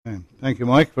Thank you,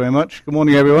 Mike, very much. Good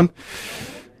morning, everyone.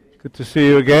 Good to see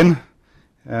you again.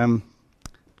 A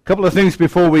couple of things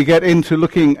before we get into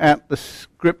looking at the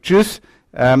scriptures.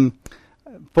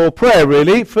 For prayer,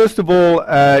 really. First of all,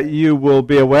 you will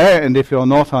be aware, and if you're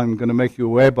not, I'm going to make you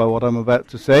aware by what I'm about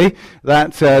to say,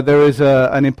 that there is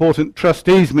an important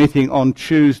trustees meeting on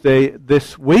Tuesday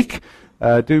this week.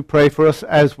 Do pray for us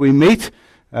as we meet.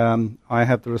 I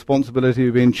have the responsibility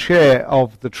of being chair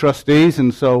of the trustees,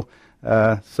 and so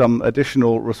some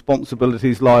additional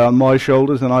responsibilities lie on my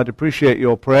shoulders, and I'd appreciate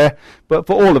your prayer. But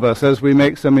for all of us, as we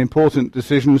make some important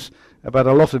decisions about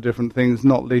a lot of different things,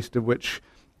 not least of which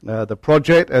the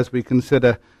project, as we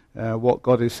consider what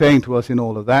God is saying to us in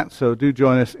all of that. So do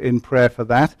join us in prayer for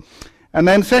that. And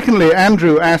then secondly,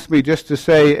 Andrew asked me just to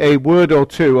say a word or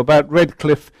two about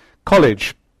Redcliffe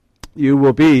College. You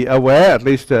will be aware, at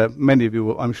least many of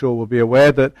you I'm sure will be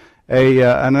aware, that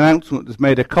an announcement was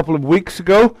made a couple of weeks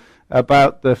ago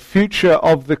about the future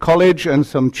of the college and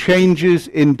some changes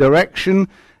in direction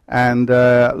and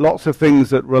lots of things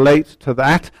that relate to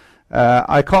that.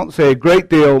 I can't say a great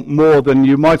deal more than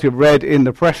you might have read in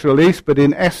the press release, but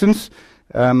in essence,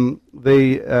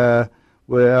 we are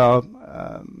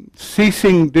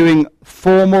ceasing doing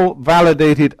formal,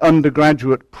 validated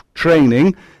undergraduate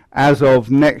training as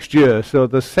of next year. So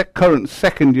the current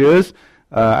second years,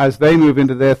 as they move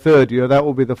into their third year, that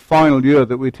will be the final year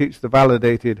that we teach the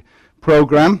validated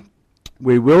program.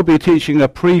 We will be teaching a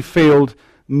pre-field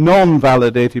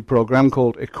non-validated program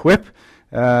called Equip,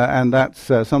 and that's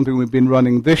something we've been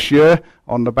running this year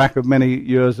on the back of many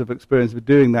years of experience with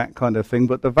doing that kind of thing.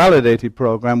 But the validated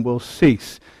program will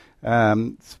cease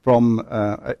from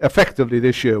effectively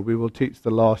this year. We will teach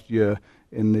the last year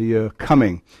in the year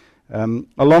coming.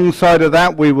 Alongside of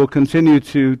that, we will continue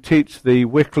to teach the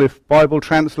Wycliffe Bible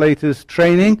Translators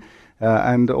training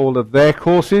and all of their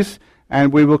courses,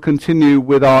 and we will continue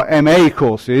with our MA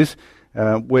courses,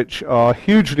 which are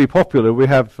hugely popular. We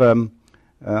have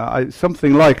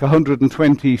something like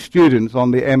 120 students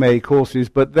on the MA courses,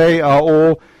 but they are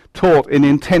all taught in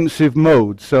intensive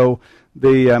mode, so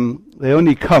they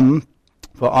only come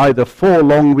for either 4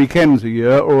 long weekends a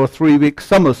year or a 3-week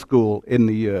summer school in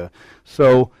the year.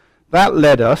 So that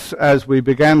led us, as we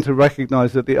began to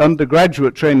recognize that the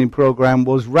undergraduate training program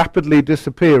was rapidly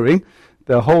disappearing.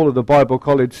 The whole of the Bible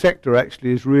college sector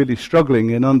actually is really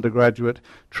struggling in undergraduate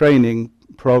training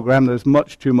program. There's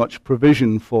much too much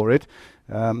provision for it,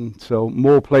 so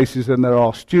more places than there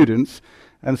are students.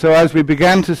 And so as we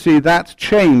began to see that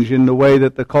change in the way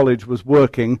that the college was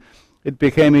working, it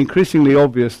became increasingly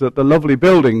obvious that the lovely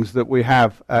buildings that we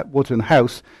have at Wootton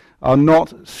House are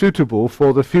not suitable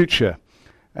for the future.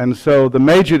 And so the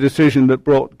major decision that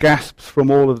brought gasps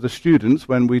from all of the students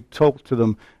when we talked to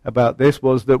them about this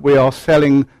was that we are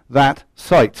selling that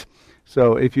site.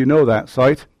 So if you know that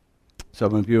site,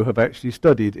 some of you have actually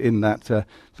studied in that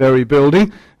very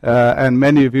building, and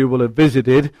many of you will have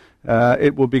visited.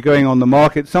 It will be going on the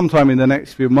market sometime in the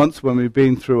next few months when we've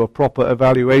been through a proper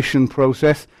evaluation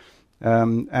process,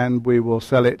 and we will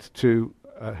sell it to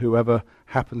whoever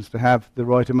happens to have the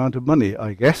right amount of money,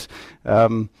 I guess.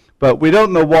 But we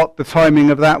don't know what the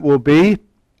timing of that will be.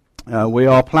 We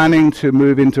are planning to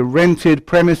move into rented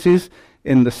premises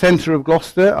in the centre of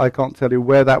Gloucester. I can't tell you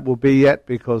where that will be yet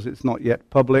because it's not yet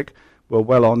public. We're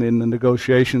well on in the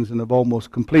negotiations and have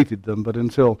almost completed them, but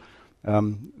until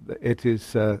it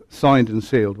is signed and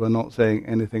sealed, we're not saying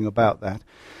anything about that.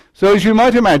 So as you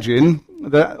might imagine,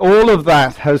 that all of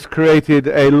that has created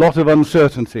a lot of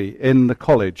uncertainty in the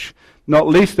college, not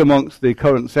least amongst the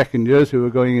current second years who are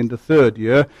going into third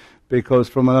year, because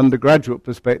from an undergraduate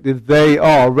perspective, they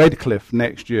are Redcliffe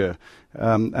next year.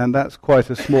 And that's quite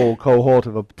a small cohort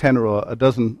of 10 or a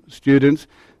dozen students.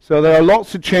 So there are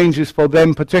lots of changes for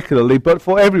them particularly, but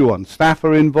for everyone. Staff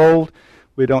are involved.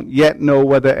 We don't yet know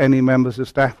whether any members of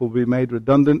staff will be made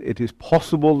redundant. It is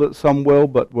possible that some will,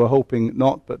 but we're hoping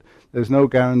not, but there's no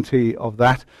guarantee of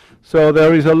that. So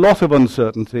there is a lot of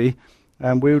uncertainty,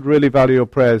 and we would really value your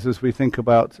prayers as we think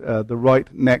about the right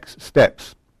next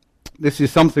steps. This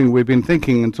is something we've been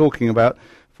thinking and talking about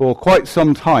for quite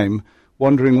some time,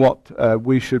 wondering what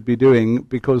we should be doing,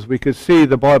 because we could see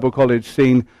the Bible college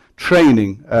scene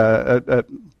training,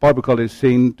 Bible college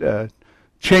scene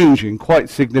changing quite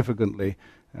significantly.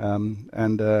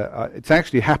 And it's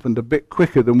actually happened a bit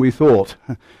quicker than we thought.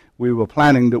 We were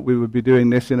planning that we would be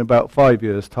doing this in about 5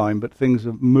 years' time, but things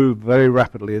have moved very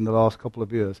rapidly in the last couple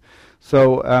of years.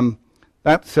 So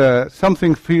that's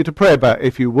something for you to pray about,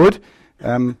 if you would.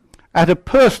 At a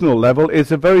personal level,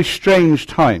 it's a very strange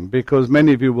time, because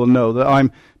many of you will know that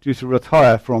I'm due to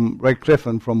retire from Redcliffe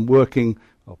and from working,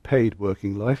 or paid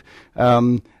working life,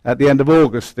 at the end of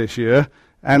August this year.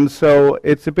 And so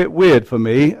it's a bit weird for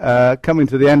me, coming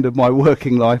to the end of my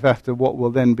working life after what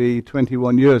will then be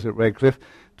 21 years at Redcliffe,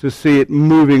 to see it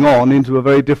moving on into a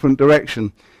very different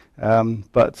direction.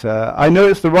 But I know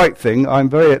it's the right thing. I'm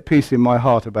very at peace in my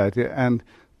heart about it, and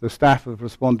the staff have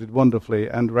responded wonderfully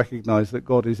and recognise that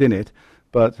God is in it.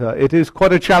 But it is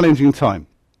quite a challenging time.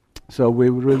 So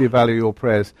we would really value your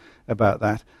prayers about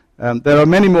that. There are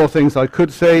many more things I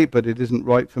could say, but it isn't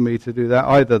right for me to do that,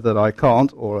 either that I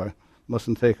can't or I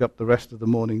mustn't take up the rest of the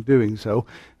morning doing so.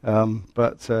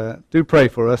 But do pray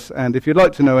for us. And if you'd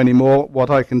like to know any more,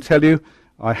 what I can tell you,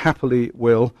 I happily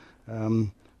will.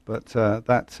 But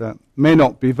that may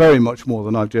not be very much more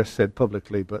than I've just said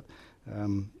publicly. But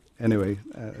anyway,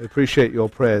 appreciate your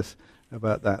prayers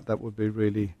about that. That would be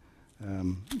really,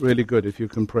 really good if you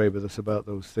can pray with us about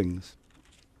those things.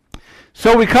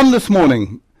 So we come this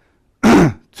morning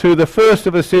to the first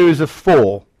of a series of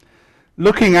 4,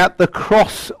 looking at the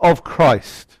cross of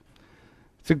Christ.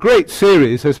 It's a great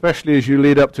series, especially as you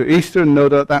lead up to Easter, and no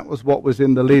doubt that was what was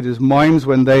in the leaders' minds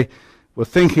when they were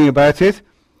thinking about it.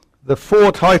 The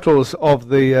 4 titles of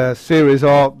the series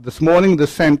are this morning: the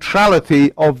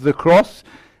centrality of the cross,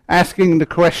 asking the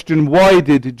question, why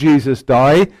did Jesus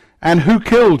die, and who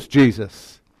killed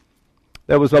Jesus?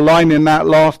 There was a line in that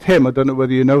last hymn, I don't know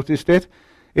whether you noticed it.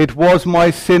 It was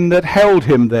my sin that held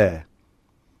him there.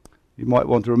 You might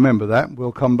want to remember that.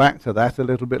 We'll come back to that a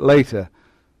little bit later.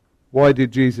 Why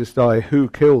did Jesus die? Who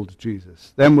killed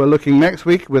Jesus? Then we're looking next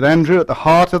week with Andrew at the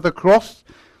heart of the cross.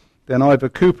 Then Ivor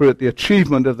Cooper at the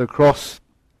achievement of the cross.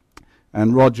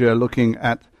 And Roger looking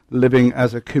at living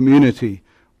as a community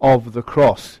of the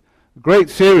cross. Great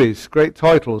series, great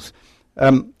titles.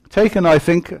 Taken, I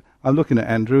think, I'm looking at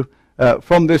Andrew,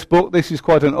 from this book. This is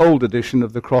quite an old edition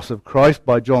of The Cross of Christ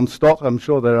by John Stott. I'm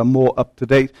sure there are more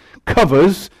up-to-date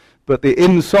covers, but the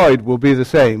inside will be the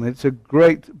same. It's a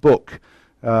great book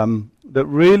that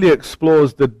really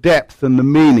explores the depth and the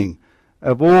meaning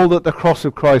of all that the cross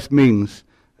of Christ means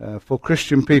for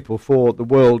Christian people, for the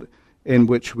world in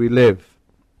which we live.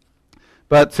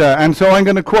 But and so I'm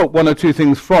going to quote 1 or 2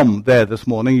 things from there this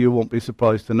morning. You won't be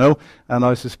surprised to know, and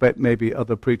I suspect maybe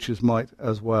other preachers might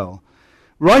as well.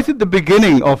 Right at the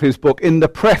beginning of his book, in the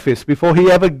preface, before he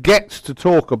ever gets to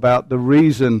talk about the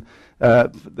reason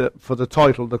for the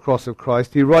title, The Cross of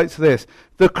Christ, he writes this: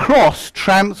 the cross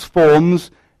transforms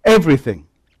everything.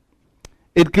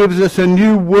 It gives us a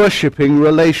new worshipping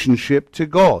relationship to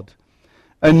God,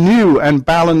 a new and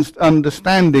balanced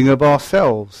understanding of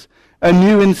ourselves, a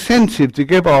new incentive to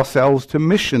give ourselves to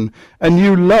mission, a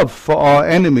new love for our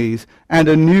enemies, and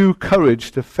a new courage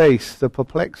to face the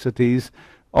perplexities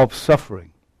of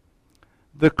suffering.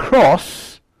 The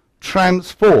cross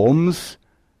transforms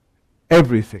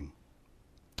everything.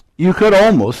 You could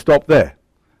almost stop there,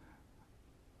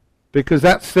 because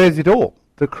that says it all.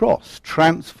 The cross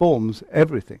transforms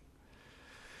everything.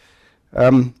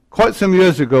 Quite some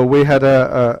years ago, we had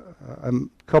a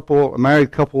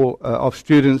married couple of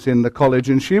students in the college,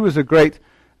 and she was a great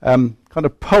kind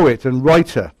of poet and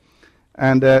writer.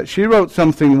 And she wrote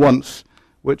something once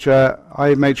which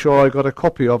I made sure I got a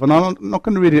copy of. And I'm not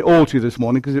going to read it all to you this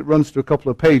morning because it runs through a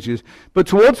couple of pages. But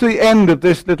towards the end of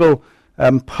this little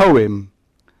poem,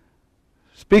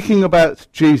 speaking about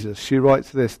Jesus, she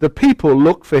writes this: the people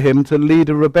look for him to lead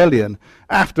a rebellion.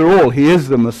 After all, he is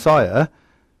the Messiah.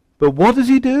 But what does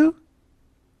he do?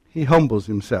 He humbles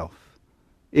himself,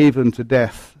 even to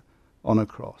death on a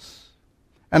cross.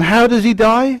 And how does he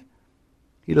die?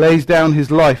 He lays down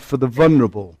his life for the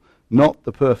vulnerable, not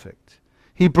the perfect.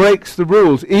 He breaks the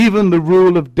rules, even the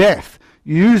rule of death,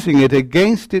 using it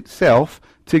against itself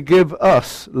to give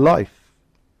us life.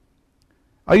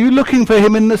 Are you looking for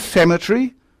him in the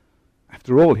cemetery?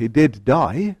 After all, he did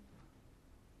die.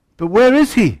 But where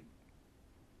is he?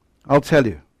 I'll tell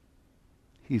you.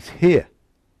 He's here,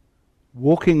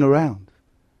 walking around,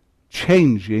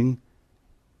 changing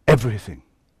everything.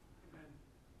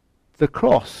 The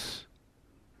cross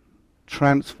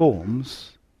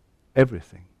transforms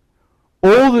everything.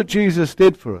 All that Jesus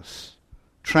did for us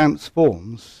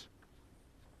transforms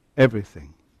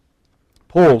everything.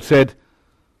 Paul said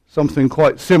something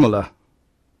quite similar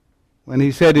when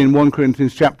he said in 1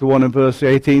 Corinthians chapter 1 and verse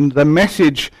 18, the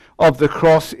message of the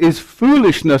cross is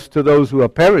foolishness to those who are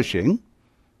perishing,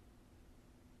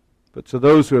 but to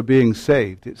those who are being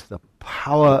saved, it's the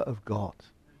power of God.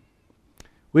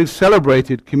 We've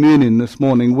celebrated communion this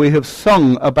morning. We have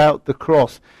sung about the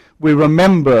cross. We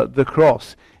remember the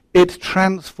cross. It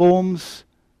transforms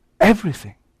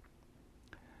everything.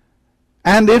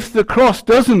 And if the cross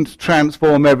doesn't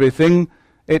transform everything,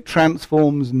 it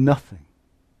transforms nothing.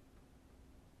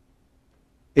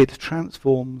 It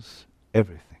transforms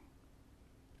everything.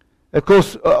 Of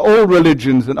course, all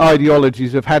religions and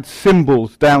ideologies have had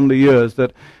symbols down the years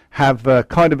that have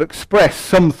kind of expressed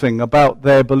something about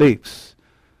their beliefs.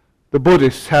 The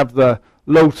Buddhists have the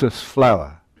lotus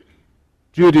flower.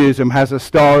 Judaism has a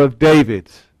Star of David.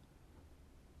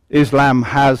 Islam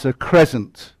has a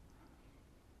crescent.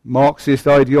 Marxist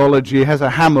ideology has a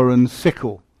hammer and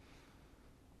sickle.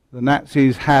 The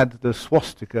Nazis had the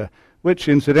swastika, which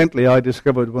incidentally I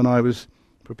discovered when I was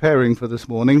preparing for this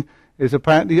morning, is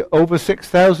apparently over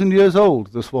 6,000 years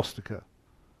old, the swastika.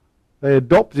 They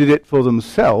adopted it for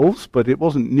themselves, but it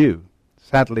wasn't new.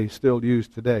 Sadly, still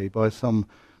used today by some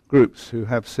groups who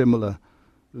have similar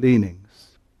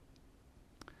leanings.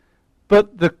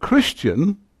 But the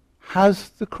Christian has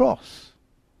the cross.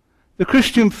 The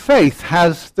Christian faith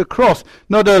has the cross.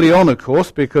 Not early on, of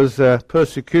course, because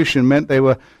persecution meant they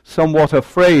were somewhat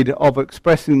afraid of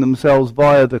expressing themselves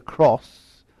via the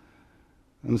cross.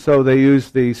 And so they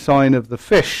used the sign of the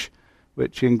fish,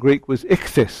 which in Greek was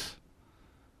ichthys,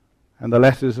 and the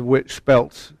letters of which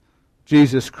spelt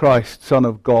Jesus Christ, Son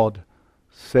of God,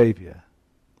 Saviour.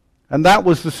 And that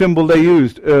was the symbol they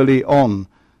used early on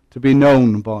to be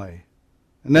known by.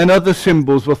 And then other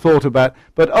symbols were thought about,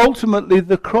 but ultimately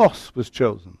the cross was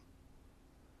chosen.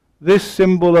 This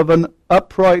symbol of an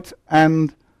upright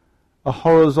and a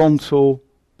horizontal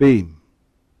beam.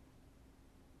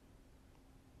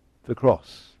 The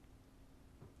cross.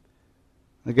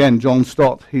 Again, John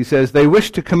Stott, he says, they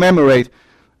wish to commemorate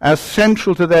as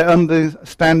central to their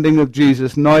understanding of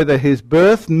Jesus neither his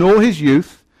birth nor his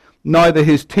youth, neither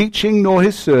his teaching nor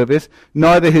his service,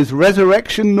 neither his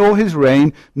resurrection nor his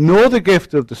reign, nor the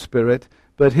gift of the Spirit,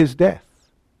 but his death,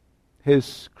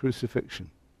 his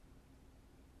crucifixion.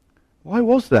 Why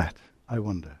was that, I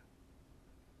wonder?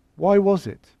 Why was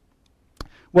it?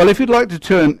 Well, if you'd like to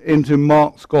turn into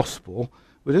Mark's Gospel,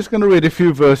 we're just going to read a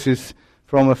few verses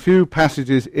from a few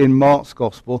passages in Mark's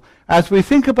Gospel as we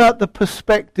think about the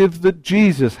perspective that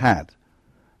Jesus had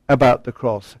about the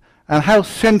cross, and how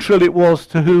central it was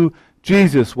to who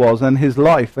Jesus was and his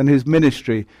life and his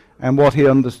ministry and what he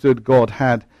understood God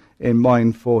had in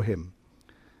mind for him.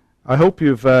 I hope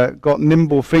you've got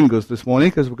nimble fingers this morning,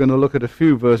 because we're going to look at a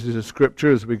few verses of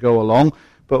Scripture as we go along.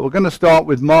 But we're going to start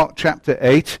with Mark chapter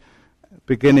 8,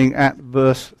 beginning at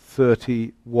verse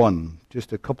 31.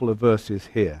 Just a couple of verses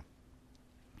here.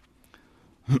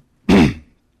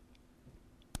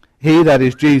 He, that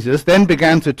is Jesus, then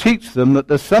began to teach them that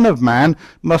the Son of Man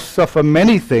must suffer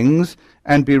many things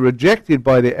and be rejected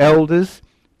by the elders,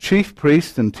 chief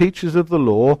priests, and teachers of the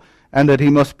law, and that he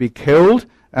must be killed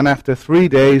and after 3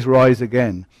 days rise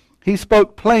again. He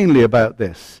spoke plainly about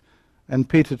this, and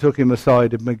Peter took him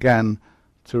aside and began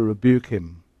to rebuke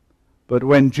him. But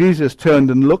when Jesus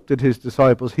turned and looked at his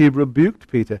disciples, he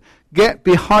rebuked Peter. "Get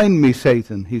behind me,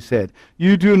 Satan," he said.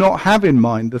 "You do not have in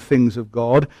mind the things of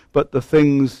God, but the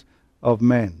things of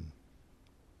men."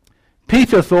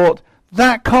 Peter thought,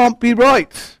 that can't be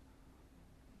right.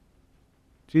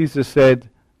 Jesus said,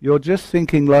 you're just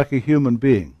thinking like a human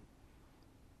being.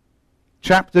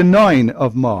 Chapter 9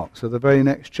 of Mark, so the very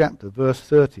next chapter, verse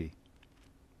 30.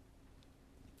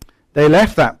 They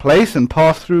left that place and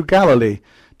passed through Galilee.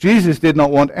 Jesus did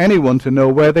not want anyone to know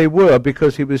where they were,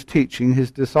 because he was teaching his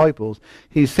disciples.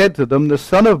 He said to them, the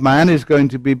Son of Man is going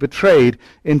to be betrayed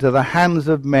into the hands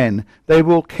of men. They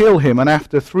will kill him, and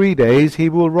after 3 days he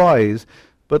will rise.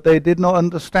 But they did not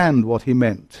understand what he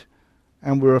meant,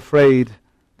 and were afraid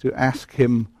to ask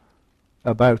him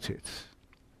about it.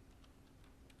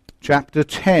 Chapter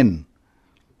 10,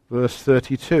 verse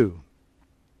 32.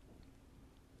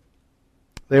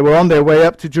 They were on their way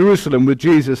up to Jerusalem with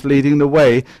Jesus leading the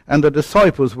way, and the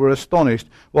disciples were astonished,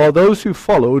 while those who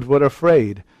followed were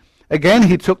afraid. Again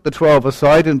he took the 12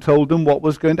 aside and told them what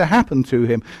was going to happen to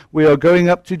him. "We are going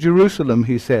up to Jerusalem,"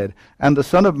 he said, "and the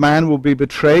Son of Man will be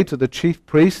betrayed to the chief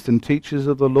priests and teachers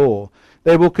of the law.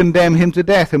 They will condemn him to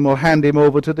death and will hand him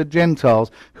over to the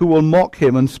Gentiles, who will mock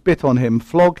him and spit on him,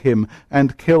 flog him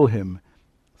and kill him.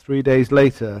 3 days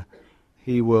later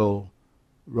he will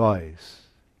rise."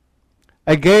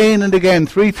 Again and again,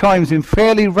 3 times in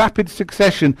fairly rapid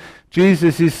succession,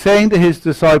 Jesus is saying to his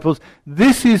disciples,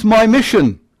 this is my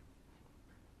mission.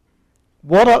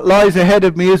 What lies ahead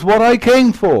of me is what I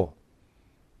came for.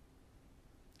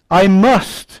 I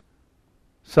must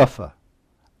suffer.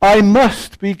 I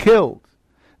must be killed.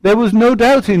 There was no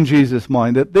doubt in Jesus'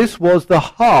 mind that this was the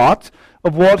heart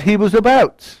of what he was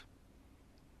about.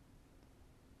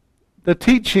 The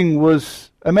teaching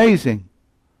was amazing.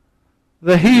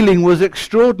 The healing was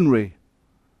extraordinary.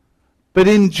 But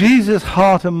in Jesus'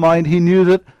 heart and mind, he knew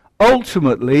that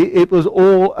ultimately it was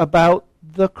all about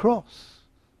the cross,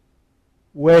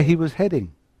 where he was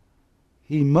heading.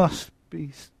 He must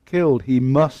be killed. He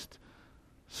must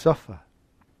suffer.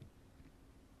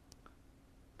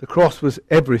 The cross was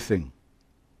everything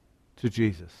to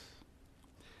Jesus.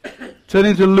 Turn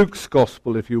into Luke's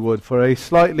Gospel, if you would, for a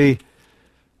slightly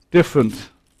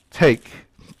different take,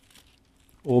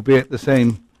 albeit the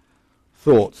same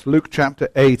thoughts. Luke chapter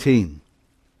 18,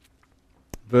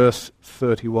 verse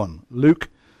 31. Luke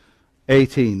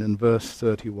 18 and verse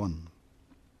 31.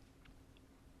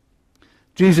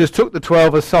 Jesus took the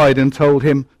 12 aside and told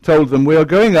them, "We are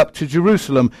going up to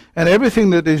Jerusalem, and everything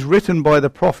that is written by the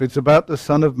prophets about the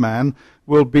Son of Man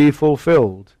will be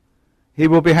fulfilled. He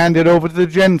will be handed over to the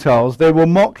Gentiles. They will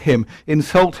mock him,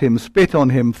 insult him, spit on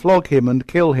him, flog him, and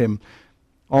kill him.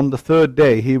 On the third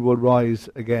day he will rise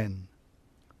again."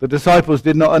 The disciples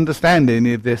did not understand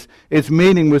any of this. Its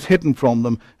meaning was hidden from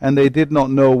them, and they did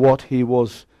not know what he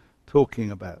was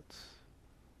talking about.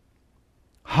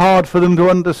 Hard for them to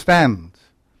understand.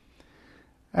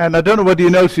 And I don't know whether you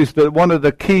noticed that one of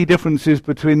the key differences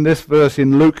between this verse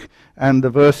in Luke and the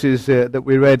verses that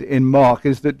we read in Mark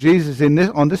is that Jesus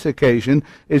on this occasion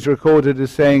is recorded as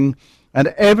saying, "And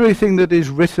everything that is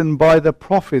written by the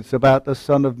prophets about the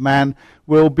Son of Man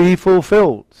will be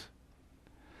fulfilled."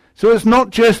 So it's not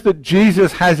just that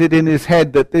Jesus has it in his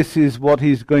head that this is what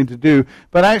he's going to do,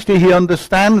 but actually he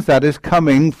understands that as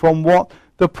coming from what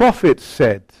the prophets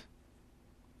said.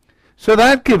 So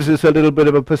that gives us a little bit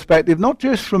of a perspective, not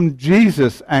just from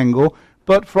Jesus' angle,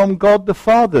 but from God the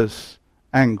Father's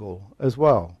angle as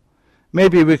well.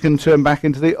 Maybe we can turn back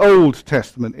into the Old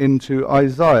Testament, into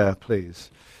Isaiah,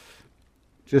 please.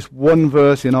 Just one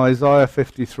verse in Isaiah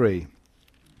 53.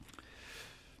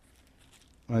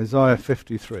 Isaiah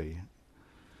 53.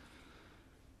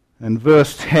 And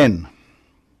verse 10.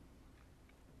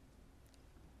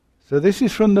 So this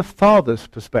is from the Father's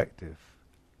perspective.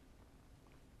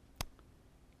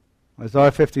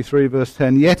 Isaiah 53 verse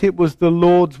 10, "Yet it was the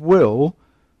Lord's will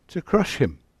to crush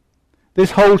him."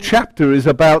 This whole chapter is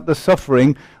about the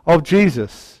suffering of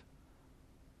Jesus.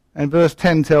 And verse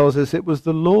 10 tells us it was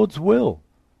the Lord's will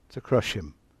to crush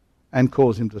him and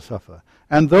cause him to suffer.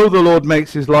 "And though the Lord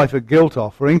makes his life a guilt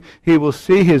offering, he will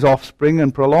see his offspring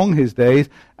and prolong his days,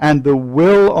 and the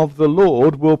will of the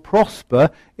Lord will prosper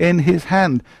in his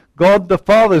hand." God the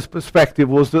Father's perspective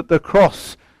was that the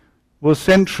cross was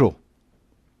central.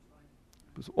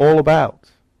 It was all about.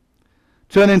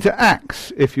 Turn into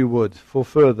Acts, if you would, for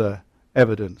further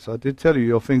evidence. I did tell you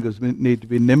your fingers need to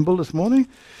be nimble this morning.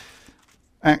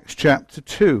 Acts chapter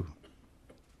 2.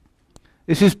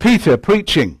 This is Peter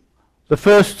preaching the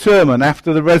first sermon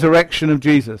after the resurrection of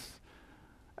Jesus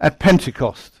at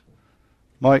Pentecost.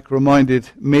 Mike reminded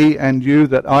me and you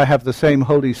that I have the same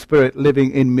Holy Spirit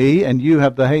living in me, and you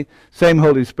have the same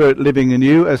Holy Spirit living in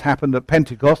you, as happened at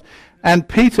Pentecost. And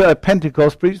Peter at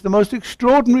Pentecost preached the most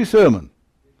extraordinary sermon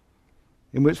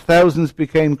in which thousands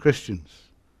became Christians.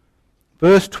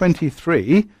 Verse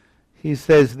 23, he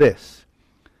says this,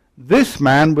 "This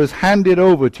man was handed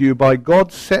over to you by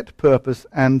God's set purpose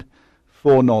and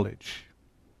foreknowledge."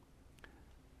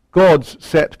 God's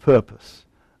set purpose.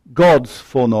 God's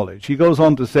foreknowledge. He goes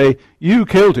on to say, you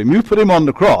killed him, you put him on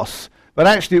the cross, but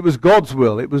actually it was God's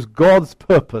will, it was God's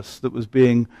purpose that was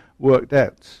being worked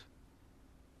out.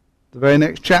 The very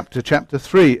next chapter, chapter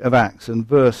 3 of Acts, and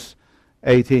verse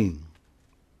 18.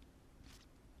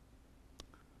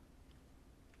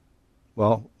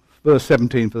 Well, verse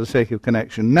 17 for the sake of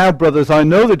connection. "Now, brothers, I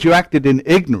know that you acted in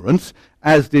ignorance,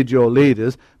 as did your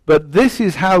leaders, but this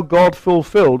is how God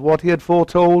fulfilled what he had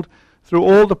foretold through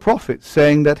all the prophets,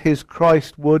 saying that his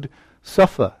Christ would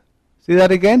suffer." See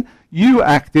that again? You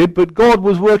acted, but God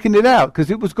was working it out, because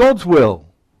it was God's will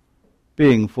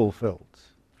being fulfilled.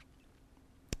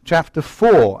 Chapter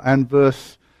 4 and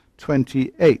verse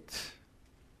 28.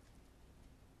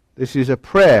 This is a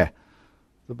prayer.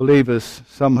 The believers,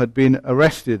 some had been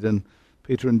arrested, and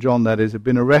Peter and John, that is, had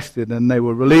been arrested, and they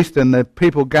were released, and the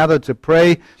people gathered to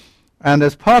pray. And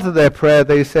as part of their prayer,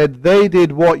 they said, they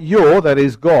did what that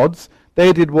is God's,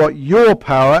 they did what your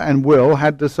power and will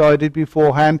had decided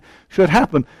beforehand should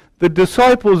happen. The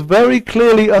disciples very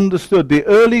clearly understood, the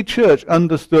early church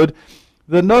understood,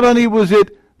 that not only was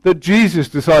it that Jesus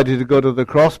decided to go to the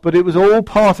cross, but it was all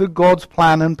part of God's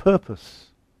plan and purpose.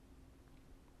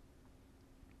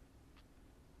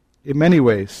 In many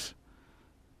ways,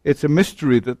 it's a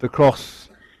mystery that the cross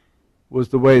was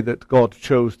the way that God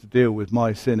chose to deal with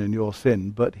my sin and your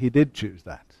sin, but he did choose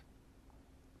that.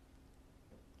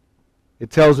 It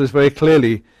tells us very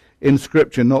clearly in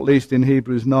Scripture, not least in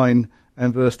Hebrews 9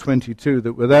 and verse 22,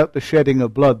 that without the shedding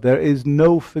of blood there is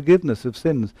no forgiveness of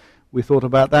sins. We thought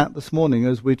about that this morning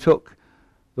as we took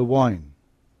the wine,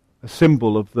 a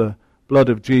symbol of the blood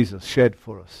of Jesus shed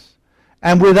for us.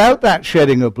 And without that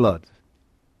shedding of blood,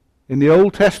 in the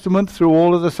Old Testament, through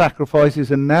all of the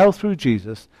sacrifices, and now through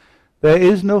Jesus, there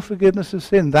is no forgiveness of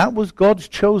sin. That was God's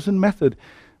chosen method.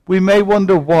 We may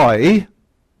wonder why,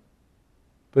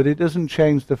 but it doesn't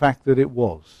change the fact that it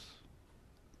was.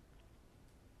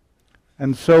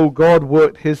 And so God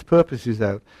worked his purposes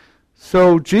out.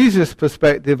 So Jesus'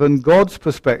 perspective and God's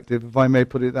perspective, if I may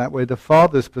put it that way, the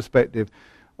Father's perspective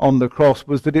on the cross,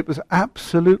 was that it was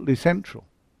absolutely central.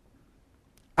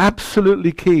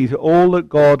 Absolutely key to all that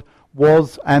God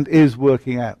was and is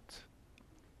working out.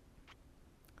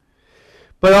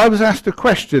 But I was asked a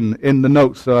question in the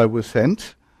notes that I was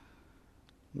sent,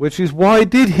 which is, why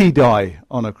did he die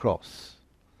on a cross?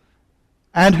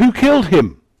 And who killed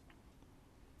him?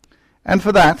 And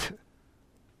for that,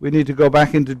 we need to go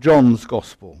back into John's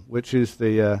Gospel, which is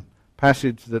the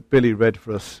passage that Billy read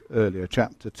for us earlier,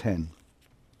 chapter 10.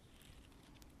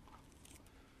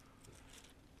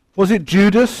 Was it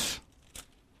Judas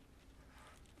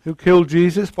who killed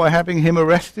Jesus by having him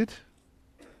arrested?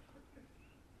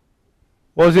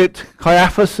 Was it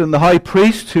Caiaphas and the high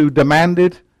priest who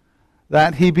demanded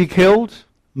that he be killed,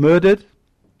 murdered?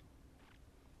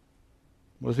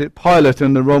 Was it Pilate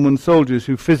and the Roman soldiers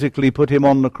who physically put him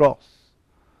on the cross?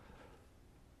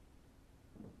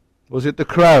 Was it the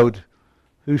crowd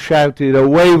who shouted,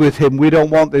 "Away with him, we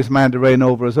don't want this man to reign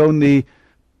over us, only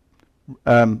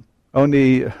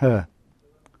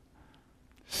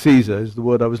Caesar is the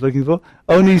word I was looking for.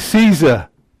 Only Caesar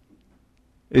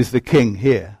is the king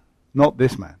here, not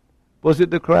this man." Was it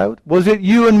the crowd? Was it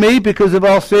you and me because of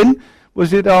our sin?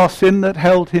 Was it our sin that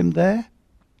held him there?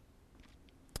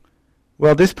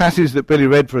 Well, this passage that Billy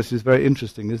read for us is very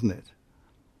interesting, isn't it?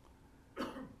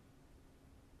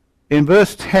 In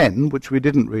verse 10, which we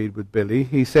didn't read with Billy,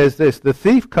 he says this: "The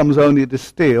thief comes only to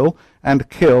steal and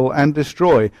kill and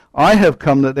destroy. I have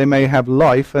come that they may have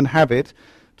life and have it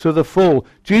to the full."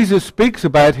 Jesus speaks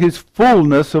about his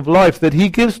fullness of life that he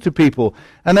gives to people.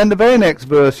 And then the very next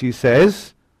verse he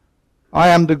says, "I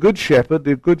am the good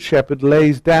shepherd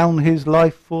lays down his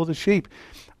life for the sheep."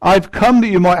 I've come that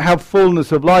you might have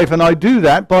fullness of life, and I do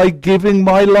that by giving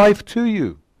my life to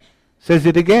you. Says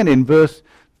it again in verse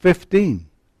 15.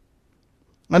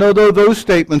 And although those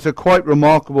statements are quite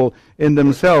remarkable in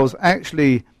themselves,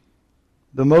 actually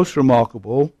the most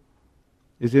remarkable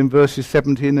is in verses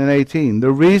 17 and 18.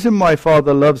 "The reason my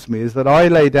Father loves me is that I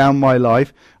lay down my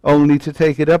life only to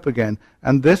take it up again."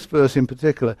 And this verse in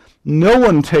particular, "No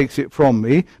one takes it from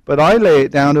me, but I lay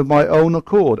it down of my own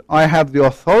accord. I have the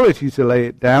authority to lay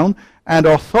it down and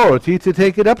authority to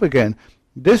take it up again.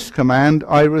 This command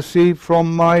I received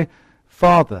from my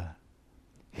Father."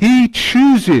 He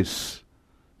chooses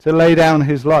to lay down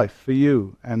his life for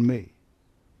you and me.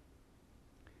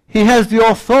 He has the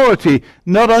authority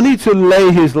not only to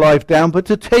lay his life down, but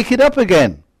to take it up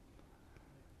again.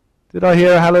 Did I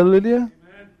hear a hallelujah? Amen.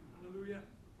 Hallelujah.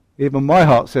 Even my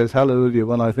heart says hallelujah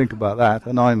when I think about that,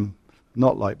 and I'm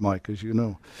not like Mike, as you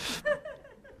know.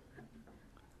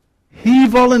 He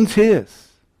volunteers.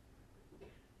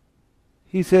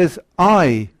 He says,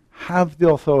 "I have the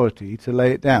authority to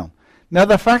lay it down." Now,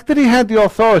 the fact that he had the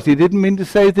authority didn't mean to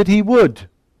say that he would,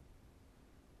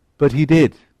 but he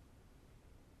did.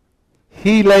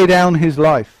 He laid down his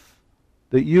life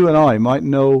that you and I might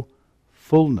know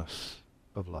fullness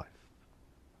of life.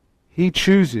 He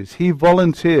chooses, he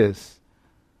volunteers.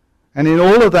 And in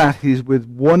all of that, he's with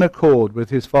one accord with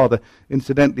his Father.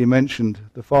 Incidentally mentioned,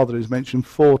 the Father is mentioned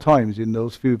 4 times in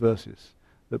those few verses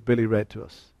that Billy read to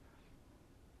us.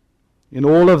 In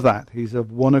all of that, he's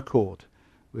of one accord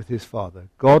with his Father.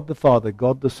 God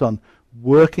the Son,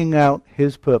 working out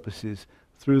his purposes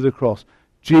through the cross.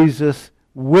 Jesus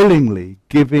willingly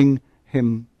giving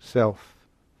himself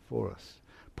for us.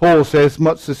 Paul says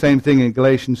much the same thing in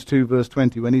Galatians 2 verse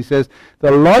 20 when he says,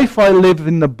 "The life I live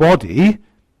in the body,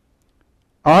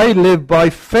 I live by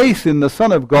faith in the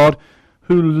Son of God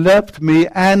who loved me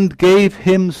and gave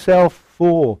himself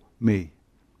for me."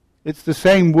 It's the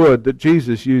same word that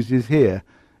Jesus uses here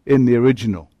in the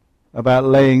original about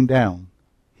laying down.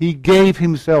 He gave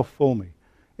himself for me.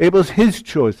 It was his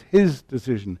choice, his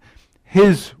decision,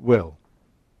 his will,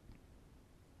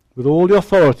 with all the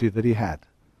authority that he had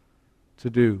to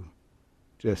do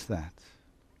just that.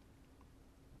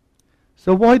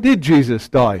 So why did Jesus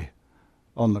die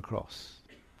on the cross?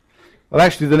 Well,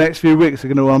 actually, the next few weeks are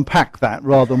going to unpack that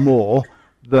rather more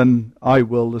than I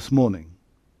will this morning.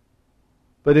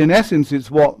 But in essence,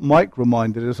 it's what Mike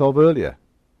reminded us of earlier,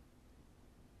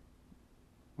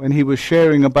 when he was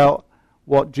sharing about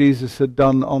what Jesus had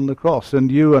done on the cross.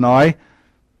 And you and I,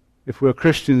 if we're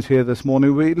Christians here this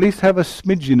morning, we at least have a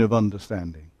smidgen of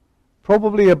understanding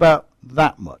Probably about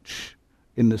that much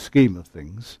in the scheme of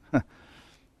things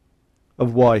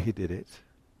of why he did it.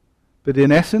 But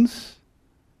in essence,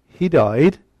 he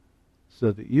died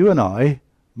so that you and I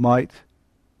might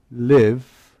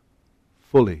live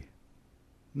fully.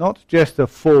 Not just a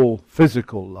full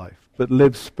physical life, but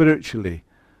live spiritually.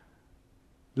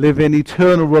 Live in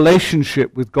eternal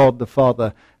relationship with God the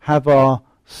Father. Have our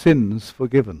sins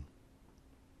forgiven.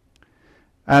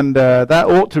 And that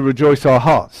ought to rejoice our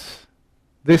hearts.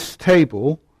 This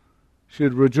table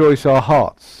should rejoice our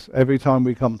hearts every time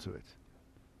we come to it.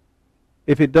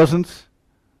 If it doesn't,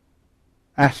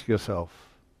 ask yourself,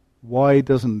 why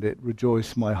doesn't it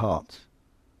rejoice my heart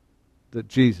that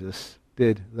Jesus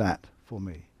did that for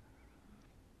me?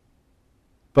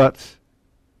 But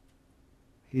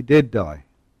he did die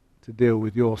to deal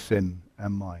with your sin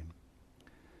and mine.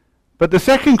 But the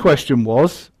second question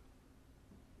was,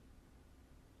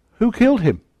 who killed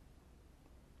him?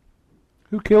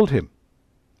 Who killed him?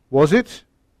 Was it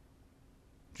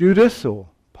Judas or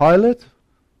Pilate,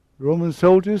 Roman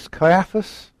soldiers,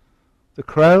 Caiaphas, the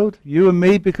crowd, you and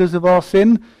me because of our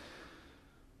sin?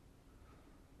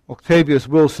 Octavius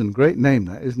Wilson, great name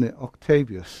that, isn't it?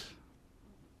 Octavius.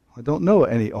 I don't know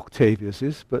what any Octavius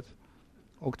is, but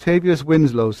Octavius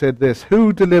Winslow said this: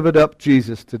 who delivered up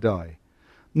Jesus to die?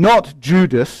 Not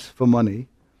Judas for money,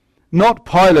 not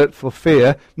Pilate for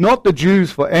fear, not the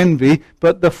Jews for envy,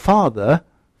 but the Father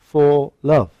for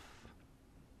love.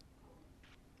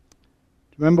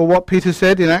 Remember what Peter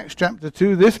said in Acts chapter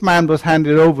 2? This man was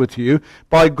handed over to you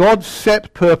by God's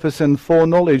set purpose and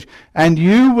foreknowledge, and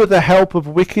you, with the help of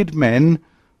wicked men,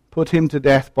 put him to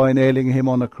death by nailing him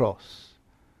on a cross.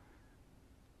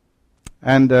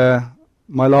 And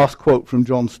my last quote from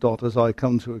John Stott as I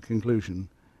come to a conclusion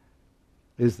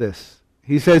is this.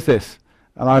 He says this,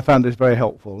 and I found this very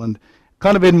helpful, and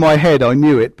kind of in my head I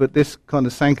knew it, but this kind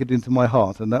of sank it into my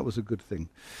heart, and that was a good thing.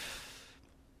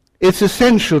 It's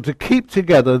essential to keep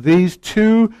together these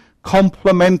two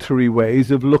complementary ways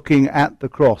of looking at the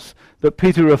cross that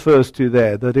Peter refers to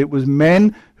there, that it was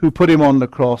men who put him on the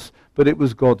cross, but it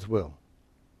was God's will.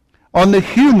 On the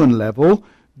human level,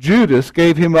 Judas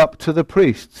gave him up to the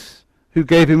priests, who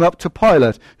gave him up to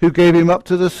Pilate, who gave him up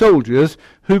to the soldiers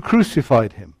who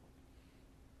crucified him.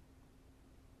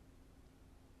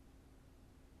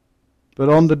 But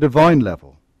on the divine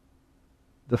level,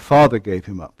 the Father gave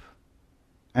him up,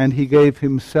 and he gave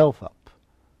himself up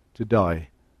to die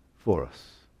for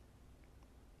us.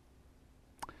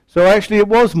 So actually it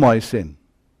was my sin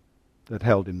that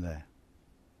held him there.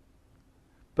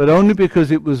 But only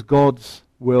because it was God's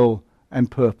will and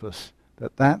purpose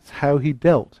that that's how he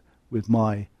dealt with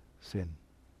my sin,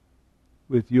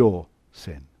 with your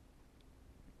sin.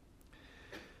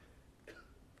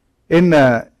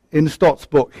 In Stott's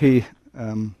book, he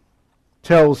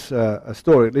tells a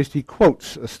story, at least he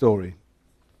quotes a story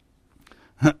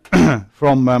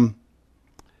from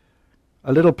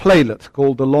a little playlet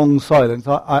called The Long Silence.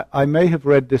 I may have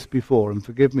read this before, and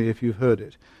forgive me if you've heard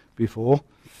it before,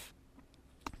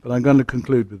 but I'm going to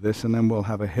conclude with this, and then we'll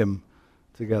have a hymn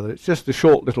together. It's just a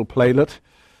short little playlet.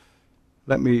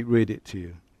 Let me read it to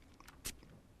you.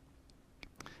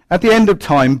 At the end of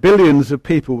time, billions of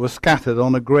people were scattered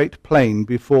on a great plain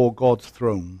before God's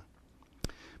throne.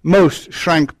 Most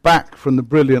shrank back from the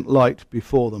brilliant light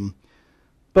before them.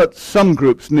 But some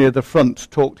groups near the front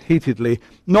talked heatedly,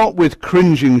 not with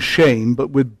cringing shame, but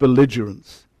with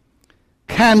belligerence.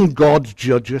 Can God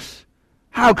judge us?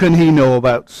 How can he know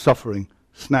about suffering?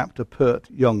 Snapped a pert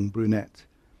young brunette.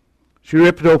 She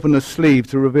ripped open a sleeve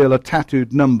to reveal a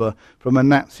tattooed number from a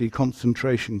Nazi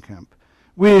concentration camp.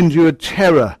 We endured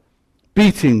terror,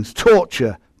 beatings,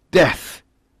 torture, death.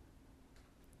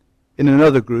 In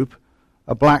another group,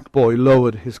 a black boy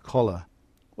lowered his collar.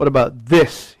 What about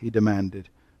this? He demanded,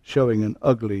 showing an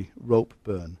ugly rope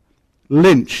burn.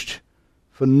 Lynched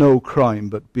for no crime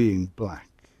but being black.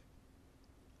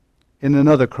 In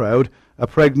another crowd, a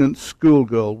pregnant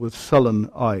schoolgirl with sullen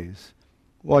eyes.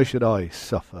 Why should I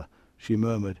suffer? She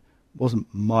murmured. It wasn't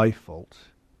my fault.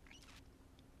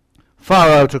 Far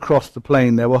out across the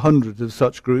plain there were hundreds of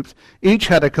such groups. Each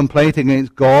had a complaint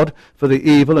against God for the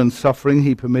evil and suffering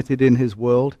he permitted in his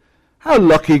world. How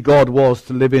lucky God was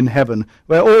to live in heaven,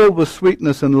 where all was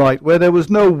sweetness and light, where there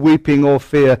was no weeping or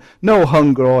fear, no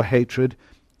hunger or hatred.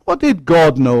 What did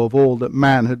God know of all that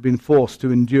man had been forced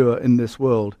to endure in this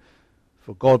world?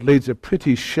 For God leads a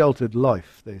pretty sheltered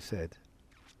life, they said.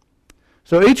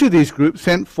 So each of these groups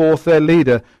sent forth their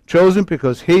leader, chosen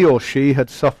because he or she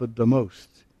had suffered the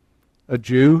most. A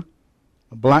Jew,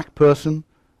 a black person,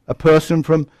 a person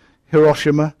from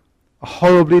Hiroshima, a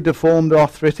horribly deformed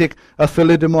arthritic, a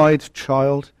thalidomide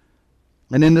child.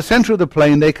 And in the center of the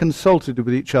plain they consulted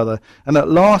with each other, and at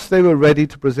last they were ready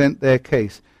to present their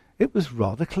case. It was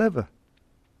rather clever.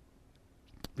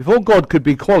 Before God could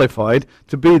be qualified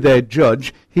to be their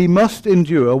judge, he must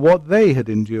endure what they had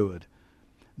endured.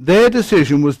 Their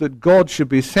decision was that God should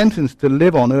be sentenced to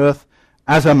live on earth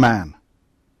as a man.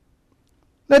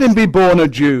 Let him be born a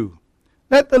Jew.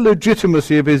 Let the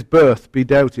legitimacy of his birth be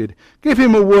doubted. Give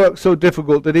him a work so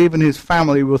difficult that even his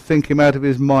family will think him out of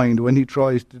his mind when he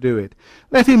tries to do it.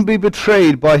 Let him be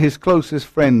betrayed by his closest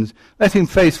friends. Let him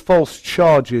face false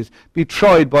charges, be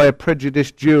tried by a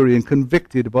prejudiced jury and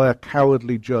convicted by a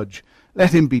cowardly judge.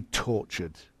 Let him be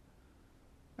tortured.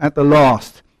 At the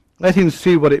last, let him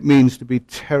see what it means to be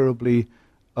terribly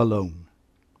alone.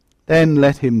 Then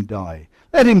let him die.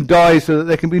 Let him die so that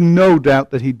there can be no doubt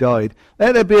that he died.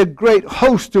 Let there be a great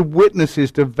host of witnesses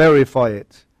to verify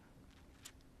it.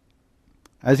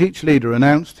 As each leader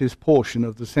announced his portion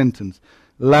of the sentence,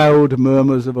 loud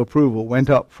murmurs of approval went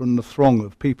up from the throng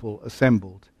of people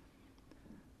assembled.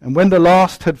 And when the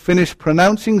last had finished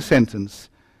pronouncing sentence,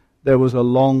 there was a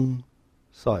long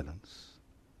silence.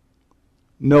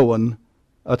 No one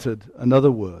uttered another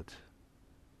word.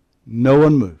 No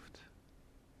one moved.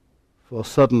 For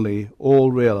suddenly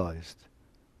all realized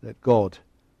that God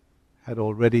had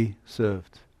already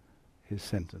served his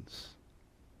sentence.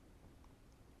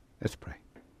 Let's pray.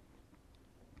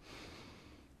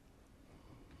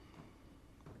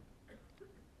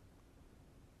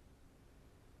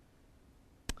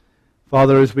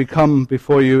 Father, as we come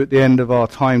before you at the end of our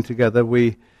time together,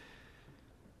 we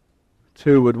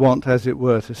too would want, as it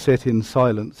were, to sit in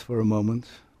silence for a moment,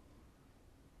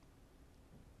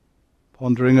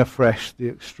 pondering afresh the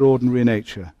extraordinary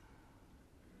nature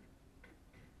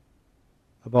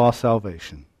of our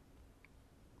salvation.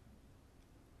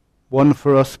 Won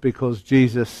for us because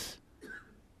Jesus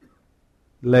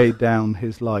laid down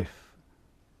his life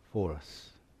for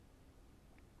us.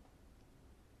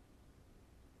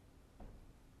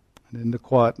 And in the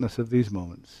quietness of these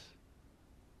moments,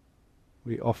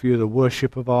 we offer you the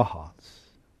worship of our hearts.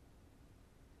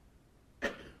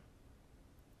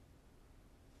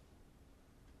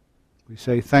 We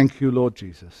say, thank you, Lord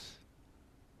Jesus,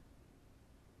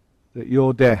 that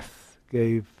your death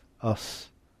gives us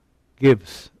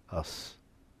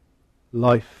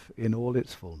life in all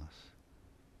its fullness.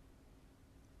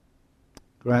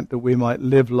 Grant that we might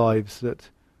live lives that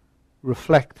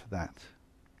reflect that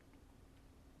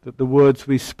the words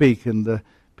we speak and the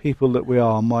people that we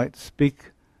are might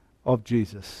speak of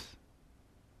Jesus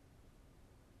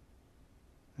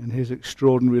and his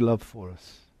extraordinary love for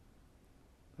us.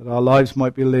 That our lives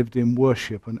might be lived in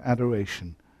worship and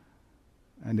adoration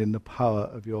and in the power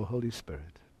of your Holy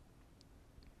Spirit.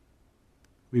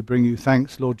 We bring you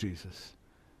thanks, Lord Jesus,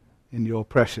 in your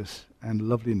precious and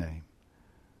lovely name.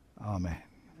 Amen.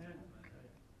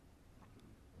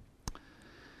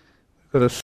 We've got a